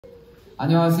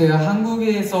안녕하세요.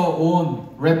 한국에서 온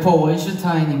래퍼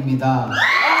원슈타인입니다.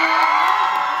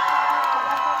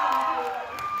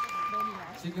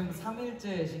 지금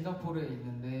 3일째 싱가포르에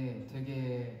있는데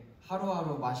되게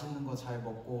하루하루 맛있는 거 잘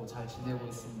먹고 잘 지내고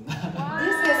있습니다.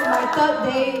 This is my third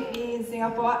day in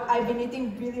Singapore. I've been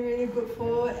eating really good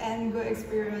food and good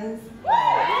experience.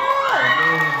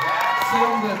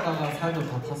 수영도 했다가 살도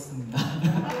다 탔습니다.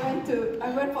 I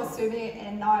went for swimming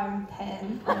and now I'm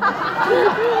tan.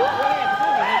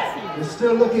 You're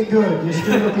still looking good. You're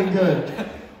still looking good.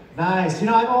 Nice. You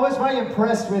know, I'm always very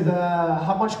impressed with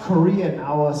how much Korean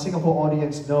our Singapore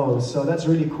audience knows. So that's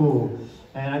really cool.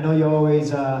 And I know you're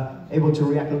always able to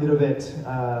react a little bit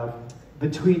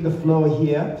between the flow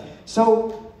here.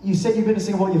 So you said you've been to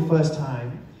Singapore your first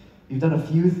time. You've done a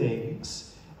few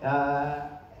things.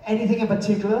 Anything in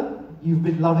particular you've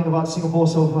been loving about Singapore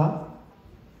so far?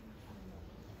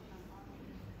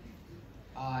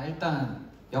 일단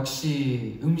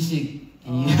역시 음식이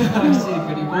역시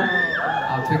그리고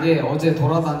되게 어제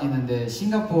돌아다니는데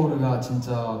싱가포르가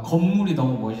진짜 건물이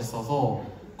너무 멋있어서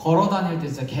걸어 다닐 때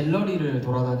진짜 갤러리를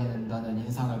돌아다닌다는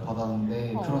인상을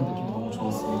받았는데 그런 느낌이 너무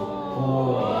좋았습니다.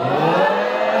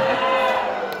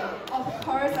 Of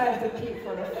course, I have to pick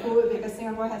for the food because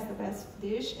Singapore has the best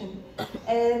dish.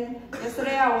 And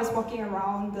yesterday I was walking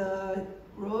around the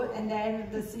road and then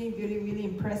the scenic beauty really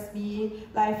impressed me.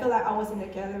 Like I feel like I was in the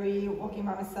gallery walking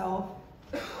by myself.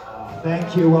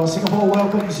 Thank you. Well, Singapore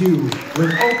welcomes you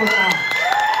with open arms.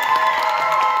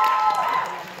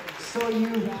 So you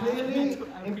clearly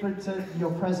imprinted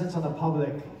your presence on the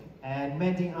public and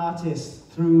mentoring artists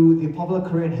through the popular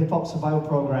Korean hip-hop survival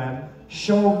program,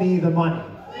 Show Me the Money.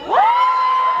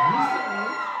 Recently,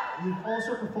 you've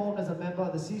also performed as a member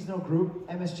of the seasonal group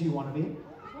MSG Wannabe,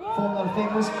 formed the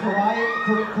famous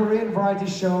Korean variety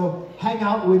show Hang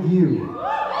Out With You.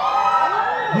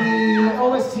 The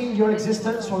OST Your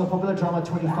Existence from the popular drama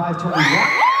 2521,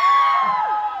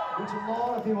 which a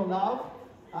lot of people love,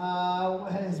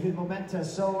 has been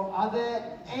momentous. So are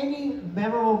there any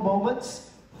memorable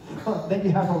moments that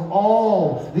you have from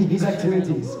all these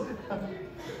activities?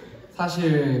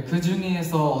 사실 그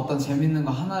중에서 어떤 재밌는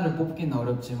거 하나를 뽑기는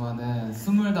어렵지만은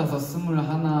 25,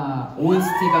 21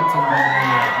 OST 같은 거를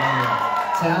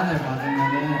제안을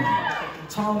받으면은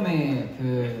처음에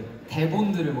그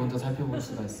대본들을 먼저 살펴볼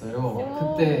수가 있어요.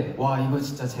 그때 와 이거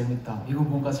진짜 재밌다, 이거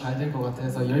뭔가 잘 될 것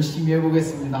같아서 열심히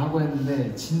해보겠습니다 하고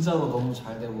했는데 진짜로 너무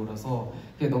잘 돼버려서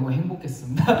그게 너무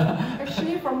행복했습니다.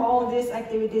 Actually, from all these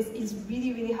activities, it's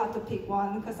really hard to pick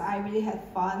one because I really had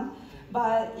fun.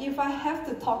 But if I have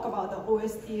to talk about the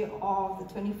OST of the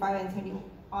 25 and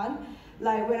 21,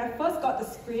 like when I first got the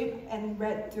script and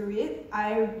read through it,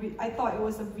 I thought it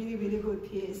was a really good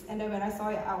piece. And then when I saw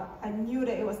it out, I knew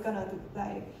that it was gonna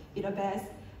be the best.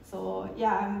 So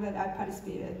yeah, I'm glad I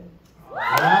participated. Wow,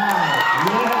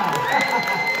 yeah.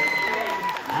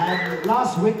 And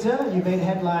last winter, you made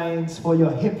headlines for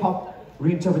your hip-hop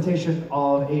reinterpretation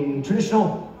of a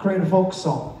traditional Korean folk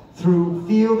song through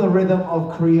Feel the Rhythm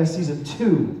of Korea Season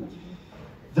 2.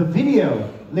 The video,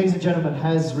 ladies and gentlemen,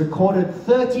 has recorded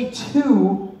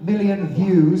 32 million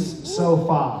views so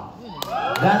far.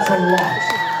 That's a lot.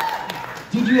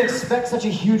 Did you expect such a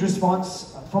huge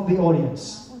response from the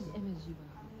audience?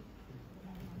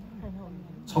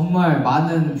 정말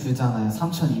많은 뷰잖아요.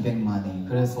 3,200만이.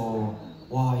 그래서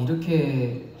와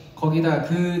이렇게 거기다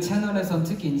그 채널에선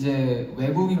특히 이제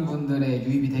외국인 분들의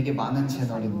유입이 되게 많은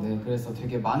채널인데 그래서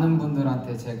되게 많은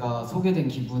분들한테 제가 소개된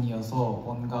기분이어서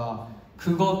뭔가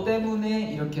그것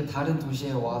때문에 이렇게 다른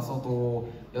도시에 와서도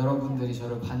여러분들이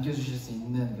저를 반겨주실 수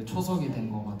있는 그 초석이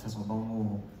된 것 같아서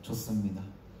너무 좋습니다.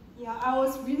 Yeah, I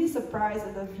was really surprised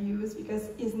at the views because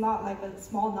it's not like a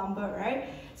small number, right?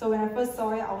 So when I first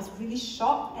saw it, I was really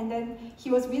shocked. And then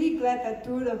he was really glad that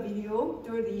through the video,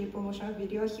 through the promotional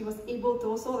video, he was able to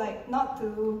also not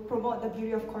to promote the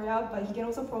beauty of Korea, but he can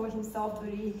also promote himself to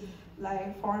the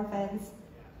foreign fans.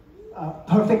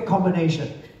 Perfect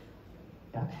combination.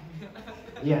 Yeah.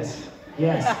 Yes.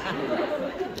 Yes.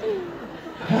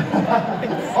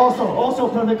 also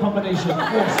perfect combination.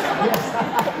 Yes.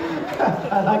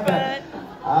 I like that.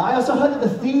 I also heard that the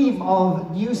theme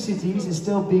of new cities is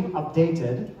still being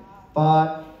updated,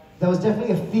 but there was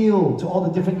definitely a feel to all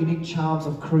the different unique charms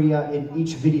of Korea in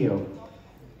each video.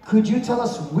 Could you tell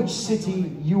us which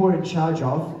city you were in charge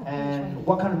of and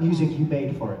what kind of music you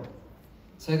made for it?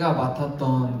 제가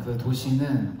맡았던 그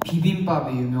도시는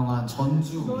비빔밥이 유명한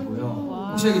전주이고요.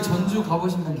 혹시 여기 전주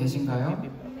가보신 분 계신가요?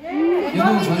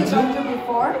 유명 전주?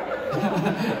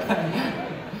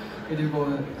 그리고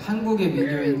한국의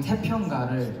민요인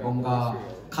태평가를 뭔가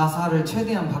가사를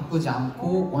최대한 바꾸지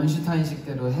않고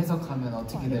원슈타인식대로 해석하면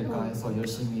어떻게 될까 해서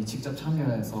열심히 직접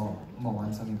참여해서 한번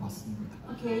완성해 봤습니다.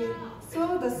 Okay,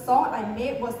 so the song I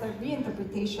made was the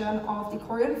reinterpretation of the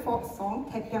Korean folk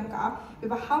song Taepyeongga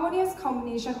with a harmonious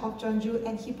combination of Jeonju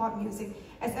and hip-hop music.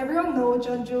 As everyone knows,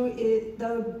 Jeonju is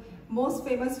the most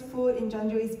famous food in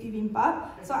Jeonju is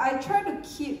bibimbap. So I tried to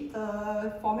keep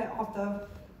the format of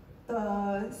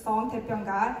the song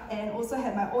Taepyeongga and also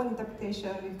had my own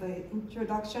interpretation with the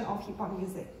introduction of hip-hop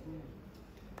music.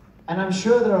 And I'm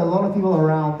sure there are a lot of people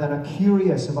around that are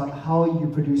curious about how you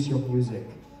produce your music.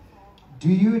 Do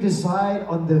you decide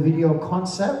on the video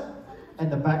concept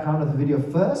and the background of the video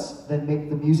first, then make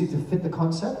the music to fit the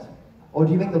concept? Or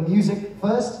do you make the music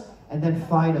first and then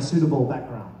find a suitable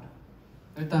background?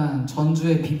 일단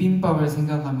전주의 비빔밥을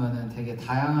생각하면은 되게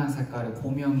다양한 색깔의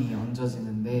고명이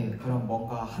얹어지는데 그런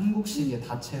뭔가 한국식의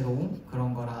다채로움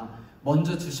그런 거랑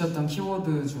먼저 주셨던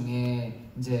키워드 중에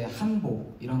이제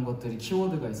한복 이런 것들이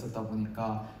키워드가 있었다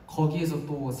보니까 거기에서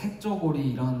또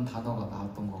색조골이 이런 단어가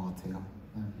나왔던 것 같아요.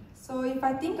 So if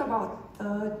I think about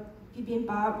the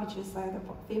bibimbap, which is like the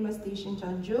famous dish in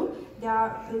Jeonju, there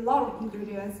are a lot of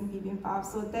ingredients in bibimbap,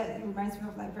 so that reminds me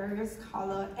of like various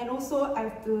color. And also I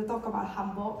have to talk about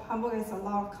hanbok. Hanbok has a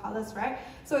lot of colors, right?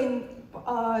 So in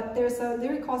there's a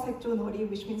lyric called Sekjo Nori,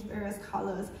 which means various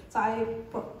colors. So I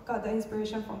got the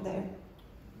inspiration from there.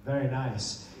 Very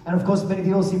nice. And of course, many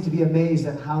people seem to be amazed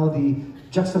at how the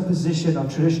juxtaposition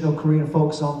of traditional Korean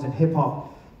folk songs and hip hop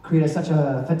created such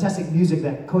a fantastic music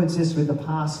that coexists with the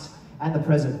past and the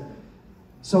present.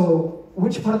 So,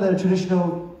 which part of the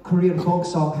traditional Korean folk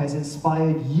song has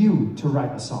inspired you to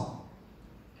write a song?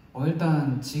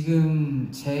 일단 지금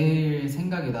제일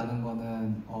생각이 나는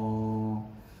거는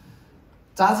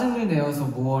짜증을 내어서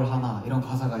무얼 하나 이런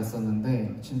가사가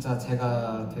있었는데 진짜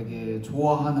제가 되게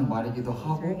좋아하는 말이기도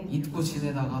하고 잊고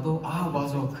지내다가도 아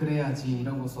맞아 그래야지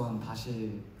이러고선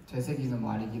다시 되새기는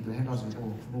말이기도 해가지고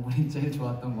그 부분이 제일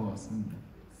좋았던 것 같습니다.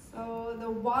 So the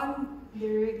one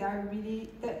lyric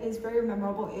that is very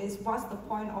memorable is what's the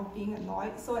point of being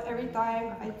annoyed? So every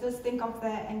time I just think of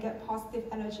that and get positive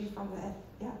energy from that.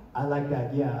 Yeah. I like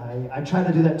that. Yeah, I try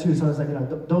to do that too. So it's like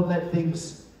don't let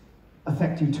things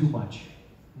affect you too much.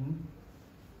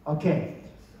 Okay.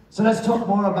 So let's talk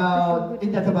more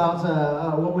in depth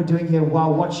about what we're doing here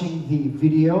while watching the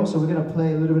video. So we're going to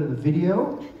play a little bit of the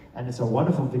video, and it's a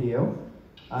wonderful video.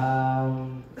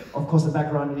 Of course, the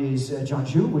background is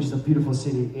Jeonju, which is a beautiful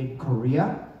city in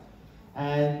Korea.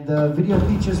 And the video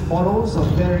features models of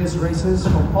various races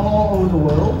from all over the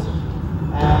world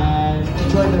and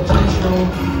enjoy the traditional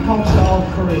culture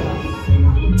of Korea.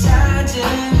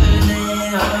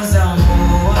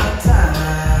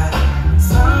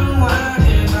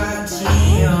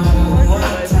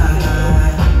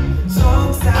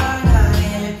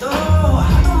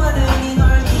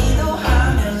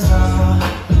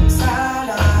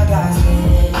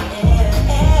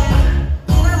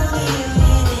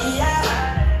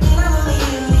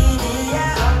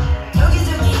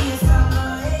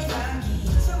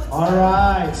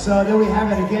 So there we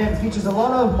have it again. Features a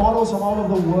lot of models from all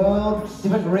over the world,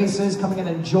 different races coming and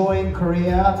enjoying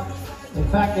Korea. In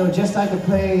fact, they were just starting to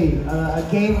play a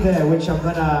game there, which I'm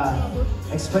gonna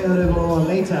explain a little bit more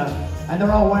later. And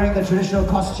they're all wearing the traditional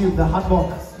costume, the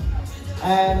hanbok.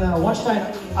 And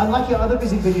Wonstein, unlike your other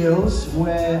music videos,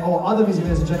 or other music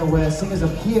videos in general, where singers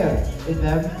appear in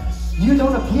them, you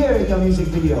don't appear in your music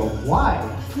video. Why?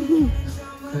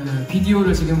 그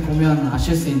비디오를 지금 보면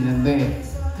아실 수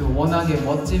있는데. 그 워낙에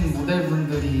멋진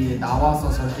모델분들이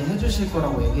나와서 저렇게 해주실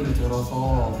거라고 얘기를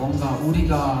들어서 뭔가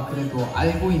우리가 그래도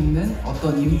알고 있는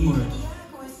어떤 인물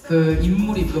그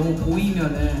인물이 너무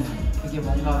보이면은 그게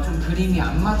뭔가 좀 그림이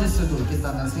안 맞을 수도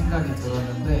있겠다는 생각이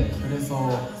들었는데 그래서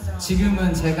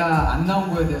지금은 제가 안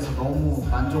나온 거에 대해서 너무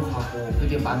만족하고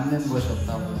그게 맞는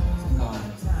것이었다고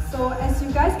생각합니다. So as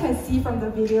you guys can see from the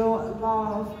video, a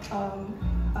lot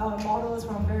of models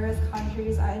from various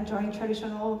countries are enjoying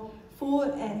traditional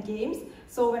food and games.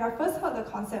 So when I first heard the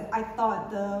concept, I thought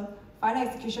the final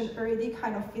execution already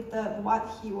kind of fitted what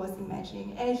he was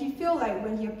imagining. And he felt like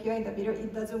when he appeared in the video,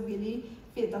 it doesn't really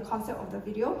fit the concept of the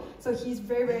video. So he's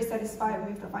very, very satisfied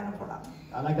with the final product.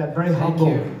 I like that, very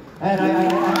humble. And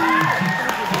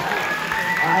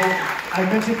I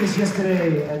mentioned this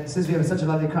yesterday, and since we have such a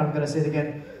lovely crowd, I'm going to say it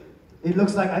again. It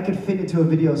looks like I could fit into a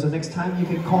video, so next time you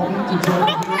can call me to join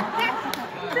the video.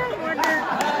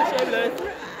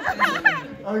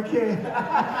 Okay,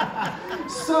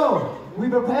 so we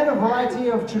prepared a variety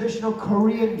of traditional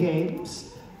Korean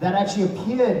games that actually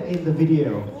appeared in the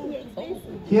video.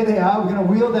 Here they are, we're going to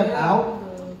wheel them out.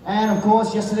 And of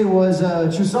course, yesterday was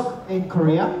Chuseok in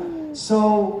Korea.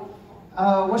 So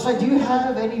Wonstein, do you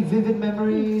have any vivid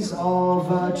memories of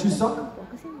Chuseok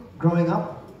growing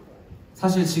up?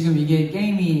 사실 지금 이게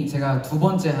게임이 제가 두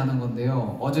번째 하는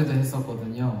건데요. 어제도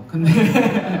했었거든요. 근데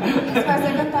It's my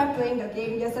second time playing the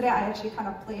game. Yesterday I actually kind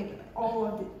of played all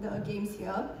of the games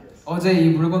here. 어제 이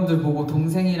물건들 보고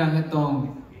동생이랑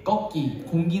했던 꺾기,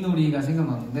 공기놀이가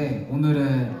생각났는데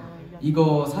오늘은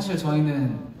이거 사실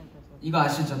저희는 이거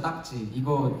아시죠? 딱지.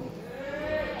 이거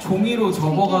종이로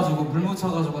접어가지고 물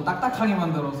묻혀가지고 딱딱하게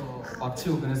만들어서 막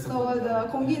치고 그랬었거든요. So the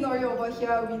Kongi Nori over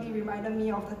here really reminded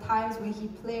me of the times when he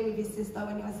played with his sister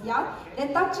when he was young.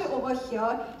 Then Takchi over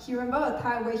here, he remembered a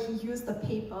time where he used the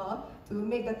paper to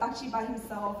make the Takchi by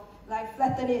himself, like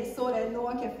flatten it so that no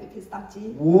one can flip his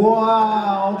Takchi.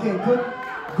 Wow, okay,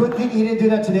 good thing he didn't do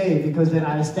that today because then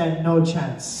I stand no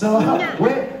chance. So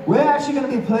we're actually going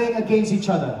to be playing against each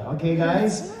other, okay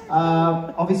guys?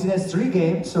 Obviously there's 3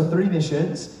 games, so 3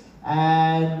 missions,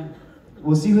 and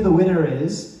we'll see who the winner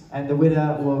is. And the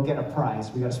winner will get a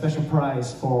prize. We got a special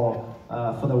prize for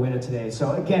the winner today.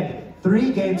 So again,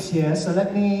 3 games here. So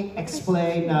let me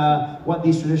explain what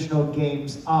these traditional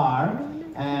games are.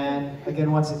 And again,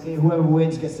 whoever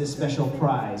wins gets this special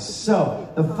prize. So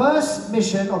the first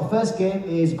mission or first game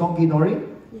is Gongi Nori.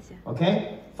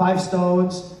 Okay, 5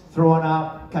 stones, throw one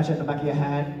up, catch it at the back of your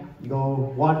hand. You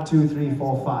go 1, 2, 3,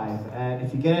 4, 5. And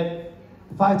if you get it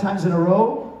 5 times in a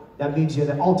row, that means you're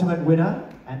the ultimate winner.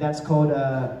 And that's called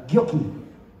gyoki.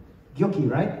 Gyoki,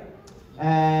 right?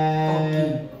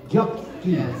 And gyoki.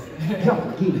 Yes.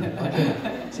 Gyoki. Okay.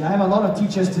 See, I have a lot of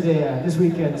teachers today this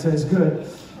weekend, so it's good.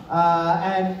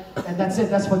 And that's it.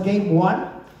 That's for game 1.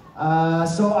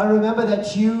 So I remember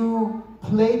that you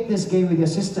played this game with your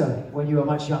sister when you were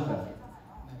much younger.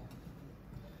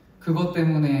 그것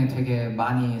때문에 되게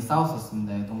많이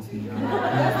싸웠었습니다, 동생이랑.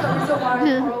 That's the reason why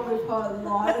I quarrel with her a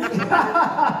lot.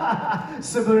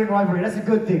 Sibling rivalry, that's a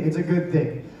good thing, it's a good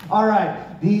thing.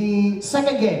 Alright, the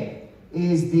second game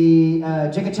is the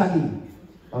Jegachagi.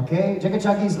 Okay,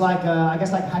 Jegachagi is like, I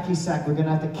guess like hacky sack. We're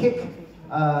gonna have to kick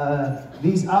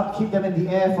these up, keep them in the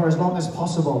air for as long as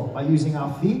possible by using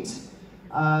our feet.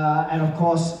 And of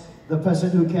course, the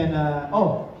person who can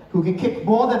kick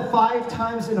more than 5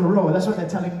 times in a row. That's what they're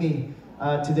telling me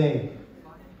today.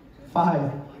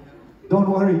 5. Don't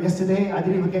worry, yesterday I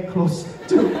didn't even get close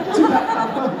to that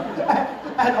number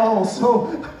at all.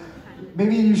 So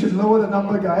maybe you should lower the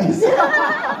number, guys.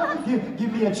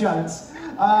 give me a chance.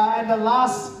 And the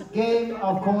last game,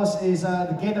 of course, is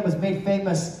the game that was made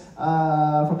famous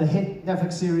from the hit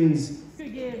Netflix series.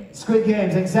 Squid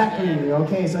Games, exactly.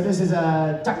 Okay, so this is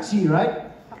a Takchi,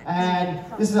 right? And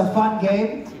this is a fun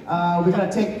game. We're going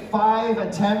to take 5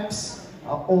 attempts,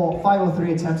 or 5 or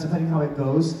 3 attempts, depending how it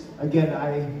goes. Again,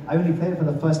 I only played it for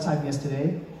the first time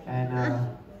yesterday, and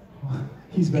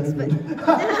he's very good.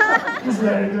 He's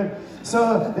very good.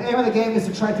 So the aim of the game is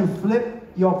to try to flip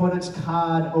your opponent's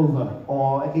card over,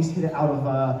 or at least hit it out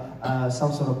of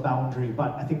some sort of boundary.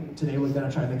 But I think today we're going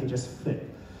to try to make it just flip.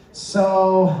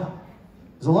 So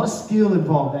there's a lot of skill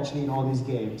involved actually in all these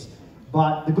games.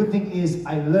 But the good thing is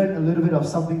I learned a little bit of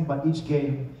something about each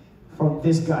game from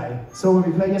this guy. So when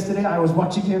we played yesterday, I was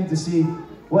watching him to see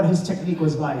what his technique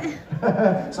was like.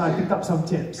 So I picked up some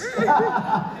tips.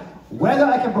 Whether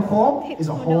I can perform is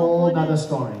a whole nother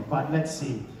story, but let's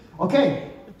see.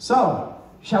 Okay, so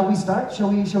shall we start?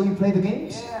 Shall we play the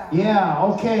games? Yeah,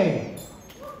 okay.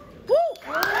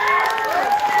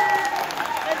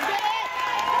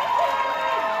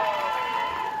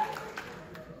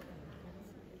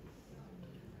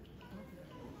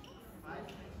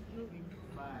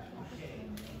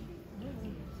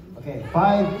 Okay,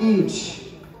 5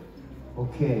 each.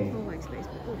 Okay.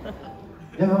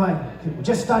 Never mind. We're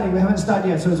just starting. We haven't started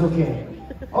yet, so it's okay.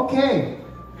 Okay.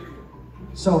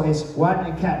 So it's 1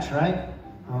 and catch, right?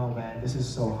 Oh man, this is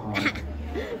so hard.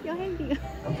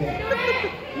 Okay.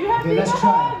 Okay, let's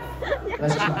try.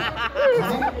 Let's try.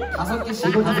 Okay.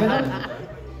 We go together.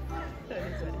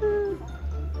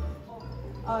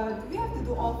 Do we have to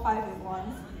do all 5 at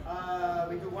once?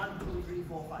 We do 1, 2, 3,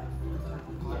 4, 5.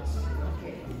 Yes.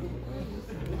 Okay.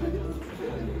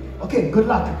 Okay, good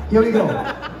luck. Here we go.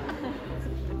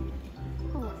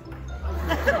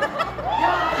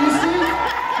 You see?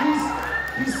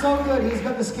 He's so good. He's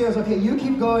got the skills. Okay, you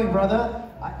keep going, brother.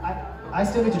 I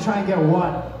still need to try and get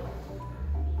 1.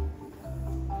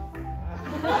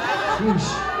 Sheesh.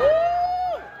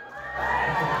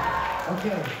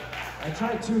 Okay. I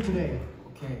tried 2 today.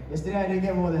 Okay. Yesterday I didn't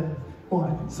get more than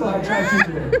 1, so I tried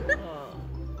 2 today.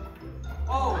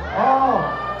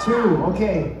 Oh, 2.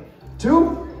 Okay. 2?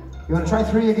 You want to try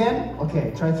 3 again?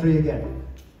 Okay, try 3 again.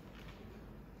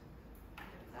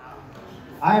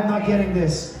 I am not getting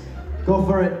this. Go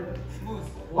for it.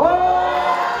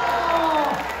 Oh!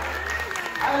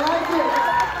 I like it.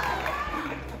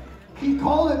 He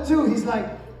called it too. He's like,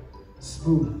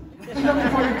 smooth. Even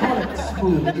before you call it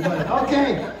smooth. You got it.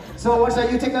 Okay. So what's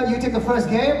that? You take the first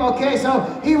game. Okay. So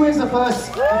he wins the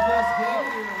first game.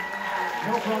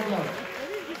 No problem.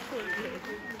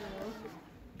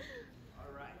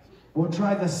 We'll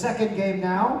try the second game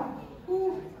now.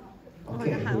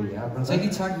 Okay, here we are, brother.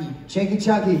 Chagi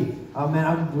Chagi. Oh man,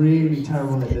 I'm really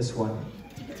terrible at this one.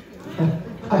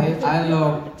 I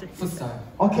love futsal.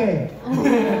 Okay.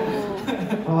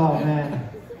 Oh man.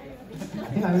 I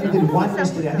think I only did one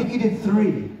yesterday. I think you did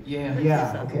 3. Yeah.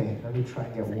 Yeah, okay. Let me try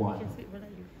and get 1.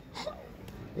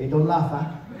 Hey, don't laugh, huh?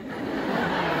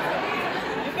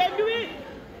 You can do it.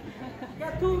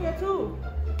 Get 2, get 2.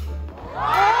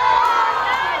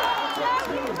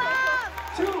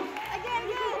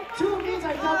 Two means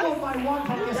I doubled my 1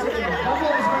 from yesterday. Double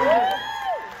is very good.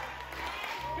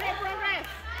 Great progress.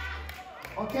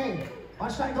 Okay,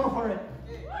 Wonstein, go for it.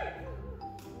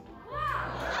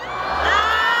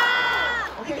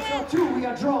 Okay, so 2, we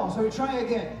are draw, so we try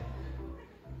again.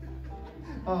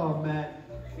 Oh man,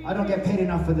 I don't get paid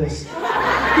enough for this. Okay,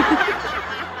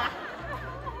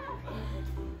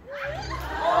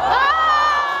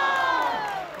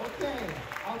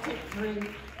 I'll take 3.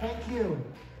 Thank you.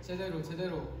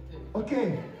 제대로.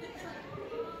 Okay.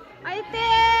 화이팅!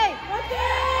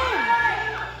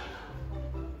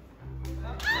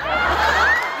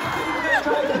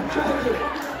 Try again.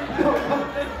 Go.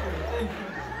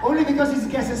 Only because he's a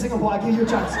guest in Singapore, I give you a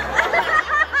chance.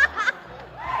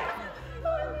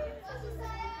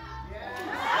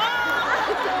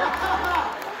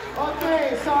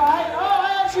 Okay, so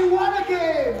I actually won a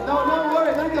game. No, don't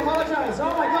worry, don't apologize.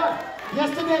 Oh my God.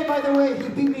 Yesterday, by the way, he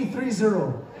beat me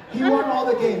 3-0. He won all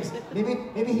the games.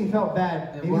 Maybe he felt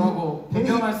bad. 네, 뭐라고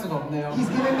변명할 수가 없네요. He's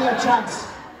giving me a chance.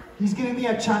 He's giving me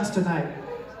a chance tonight.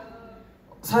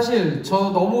 사실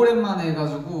저 너무 오랜만에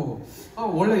해가지고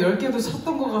원래 10개도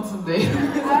쳤던 것 같은데.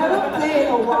 I haven't played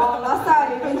in a while. Last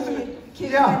time even he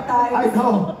killed Yeah, my I times.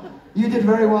 know. You did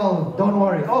very well. Don't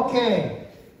worry. Okay.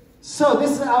 So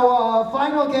this is our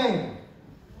final game.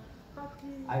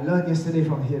 I learned yesterday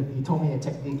from him. He told me a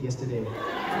technique yesterday.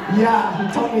 Yeah, he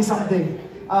taught me something.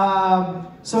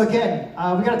 So again,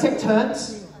 we're gonna take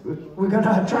turns. We're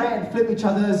gonna try and flip each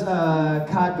other's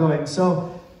card going.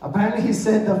 So apparently he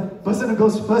said the person who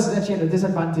goes first is actually at a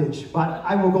disadvantage. But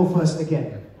I will go first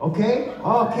again. Okay?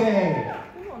 Okay.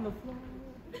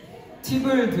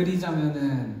 팁을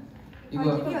드리자면은 I'll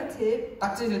이거 give you a tip.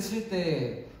 딱지를 칠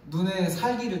때 눈에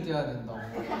살기를 띄어야 된다고.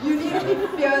 You need to be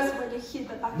fierce when you hit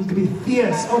the duck. Need to be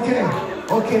fierce. Okay.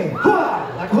 Okay. Hua!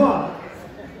 Like hua.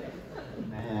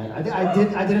 Man, I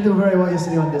didn't do very well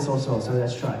yesterday on this also. So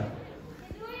let's try.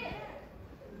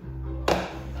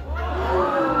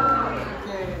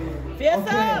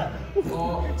 피했어!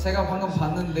 제가 방금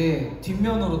봤는데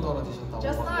뒷면으로 떨어지셨다고.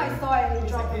 Just now I saw it and you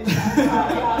dropped it.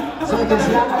 Yeah. So this,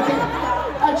 yeah, okay.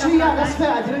 Actually, yeah, that's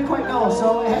fair. I didn't quite know.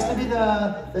 So it has to be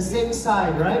the same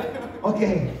side, right?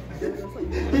 Okay.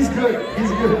 He's good. He's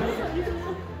good.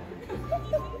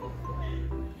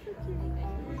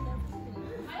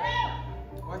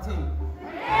 화이팅!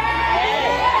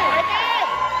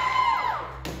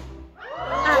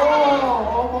 Oh,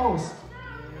 almost.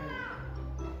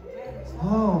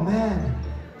 Oh man.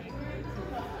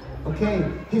 Okay.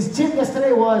 His tip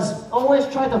yesterday was always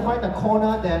try to find the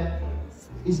corner that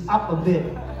is up a bit,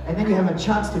 and then you have a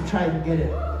chance to try and get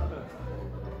it.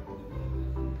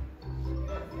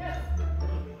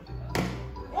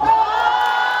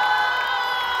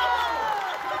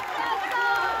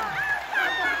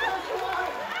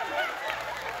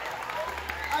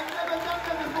 I've never done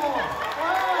that before.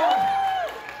 Oh,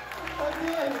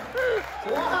 okay.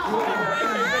 Wow.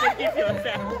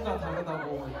 생각보다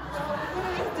다르다고.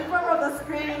 It's different from the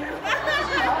screen.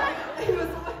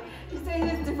 He said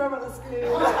it's different from the screen.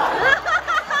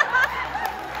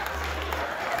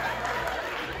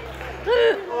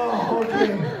 Oh, okay.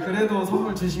 그래도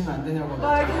선물 주시면 안 되냐고.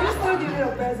 But can you still give me a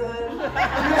present?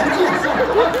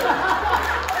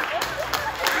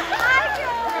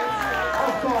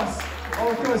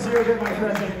 Of course, you'll get my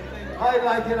present. I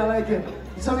like it.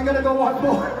 So we're gonna go one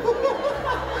more.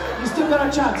 You still got a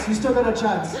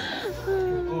chance.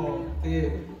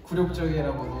 되게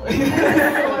굴욕적이라고. So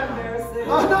embarrassing.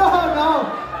 Oh no.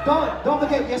 Don't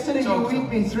forget. Yesterday you beat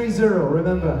me 3-0.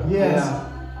 Remember? Yes. Yeah.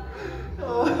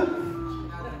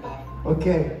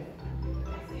 Okay.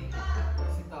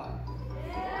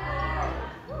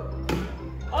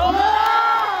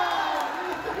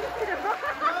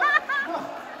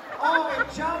 Oh, it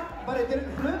jumped, but it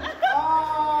didn't flip.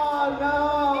 Oh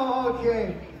no.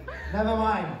 Okay. Never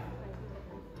mind.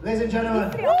 and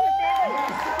gentlemen. Yes.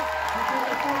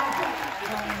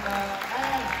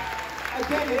 And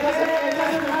again, it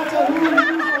doesn't matter who you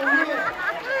or where.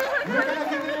 We're gonna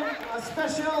give him a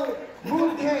special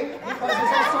moon cake because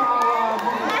it's also our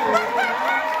moon cake.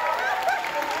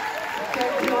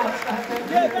 Thank you.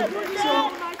 So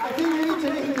I think really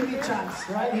today he gave me a chance,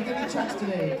 right? He gave me a chance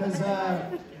today because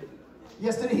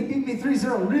yesterday he beat me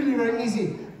 3-0, really very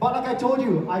easy. But like I told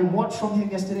you, I watched from him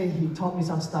yesterday. He taught me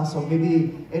some stuff, so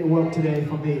maybe it worked today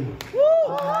for me.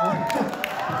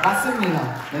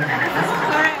 맞습니다. 네,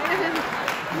 맞습니다.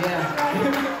 Yeah.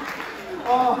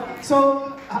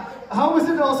 So how was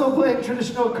it also playing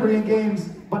traditional Korean games,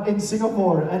 but in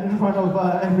Singapore and in front of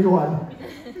everyone?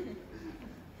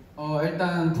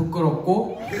 일단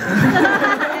부끄럽고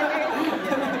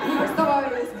First of all,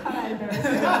 it was kind of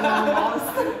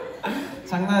embarrassing.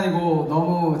 장난이고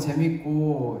너무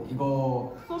재밌고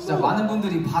이거 진짜 많은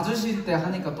분들이 봐주실 때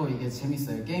하니까 또 이게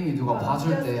재밌어요. 게임이 누가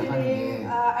봐줄 Just 때 하는 kidding. 게.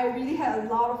 I really had a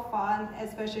lot of fun,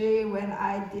 especially when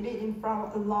I did it in front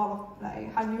of a lot of like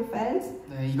Hallyu fans.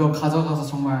 네, 이거 가져가서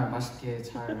정말 맛있게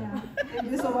잘. Yeah. Thank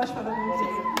you so much for the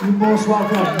music. You're most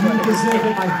welcome. You deserve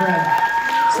it, my friend.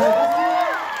 So let's do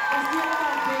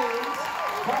our games.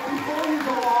 But before you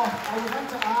go off, I would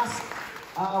like to ask,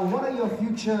 what are your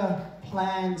future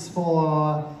plans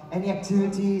for any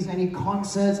activities, any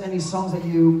concerts, any songs that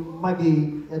you might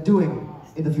be doing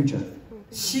in the future?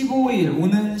 15일,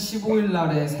 오는 15일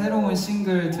날에 새로운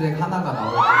싱글 트랙 하나가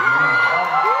나올 거예요.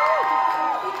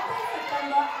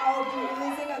 September, I'll be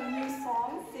releasing a new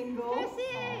song, single. That's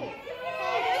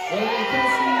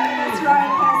right,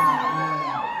 Cassie.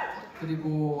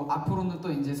 그리고 앞으로는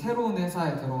또 이제 새로운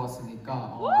회사에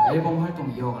들어왔으니까 앨범 활동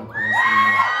이어갈 것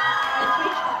같습니다. I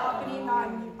changed the company now.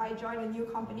 I joined a new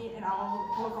company and I'll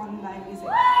work on live music.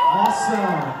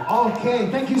 Awesome. Okay,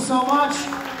 thank you so much.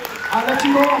 I'll let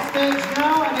you go off stage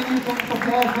now and then you can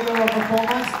prepare for your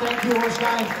performance. Thank you,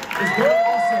 Wonstein. It's been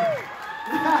awesome.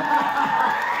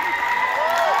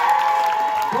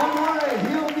 Don't worry,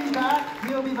 he'll be back.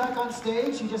 He'll be back on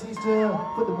stage. He just needs to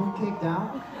put the mooncake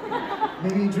down.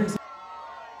 Maybe drink some